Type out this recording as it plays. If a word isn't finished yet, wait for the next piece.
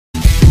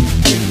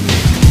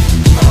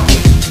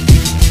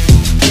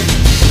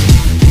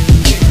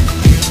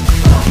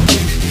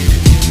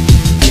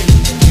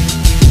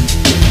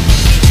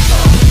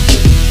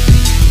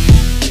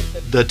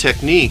The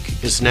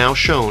technique is now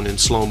shown in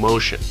slow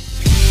motion.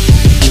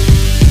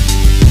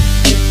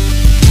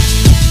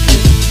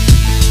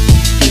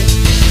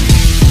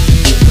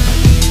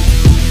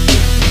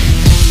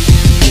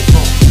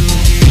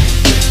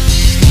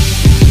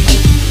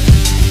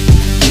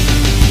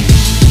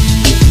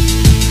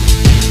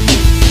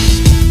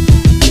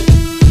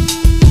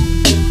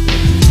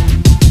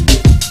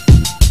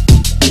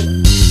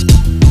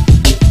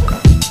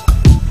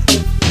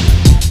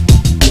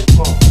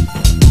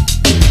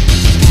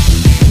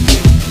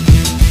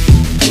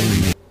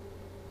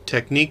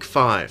 Technique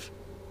 5.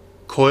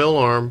 Coil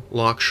arm,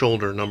 lock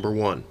shoulder number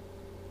 1.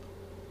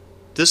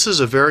 This is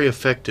a very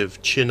effective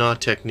Chin-Na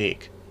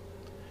technique.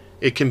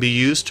 It can be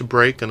used to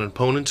break an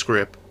opponent's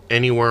grip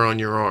anywhere on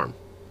your arm.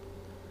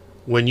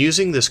 When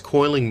using this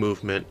coiling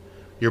movement,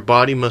 your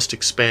body must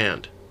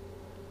expand.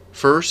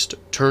 First,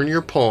 turn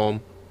your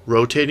palm,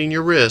 rotating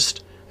your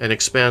wrist, and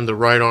expand the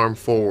right arm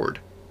forward.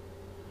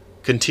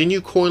 Continue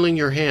coiling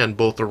your hand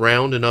both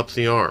around and up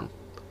the arm.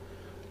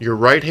 Your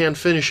right hand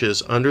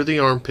finishes under the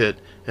armpit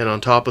and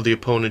on top of the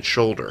opponent's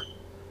shoulder.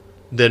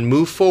 Then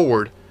move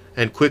forward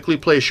and quickly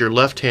place your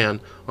left hand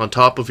on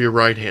top of your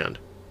right hand.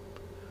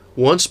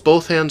 Once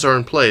both hands are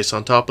in place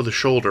on top of the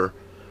shoulder,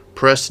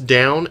 press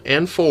down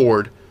and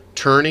forward,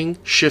 turning,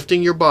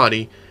 shifting your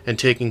body, and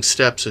taking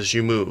steps as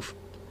you move.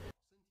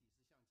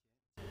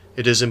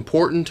 It is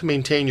important to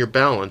maintain your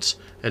balance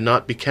and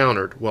not be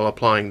countered while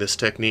applying this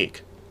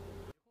technique.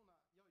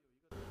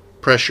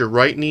 Press your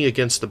right knee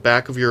against the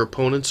back of your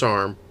opponent's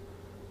arm,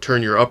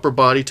 turn your upper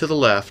body to the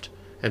left,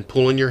 and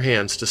pull in your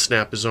hands to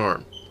snap his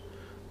arm.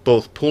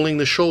 Both pulling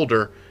the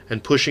shoulder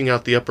and pushing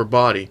out the upper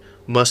body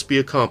must be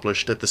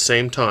accomplished at the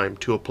same time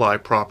to apply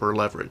proper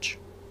leverage.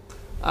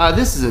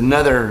 This is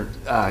another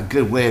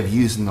good way of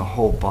using the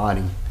whole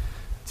body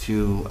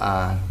to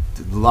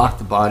lock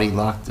the body,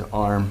 lock the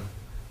arm,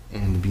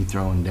 and to be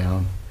thrown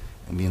down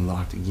and being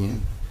locked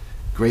again.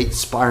 Great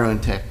spiraling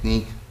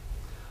technique,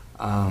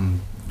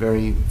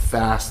 very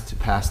fast to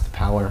pass the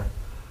power.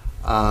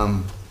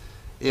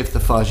 If the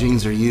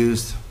Fajings are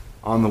used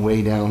on the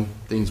way down,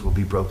 things will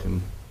be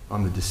broken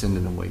on the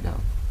descending way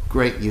down.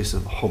 Great use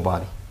of the whole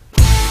body.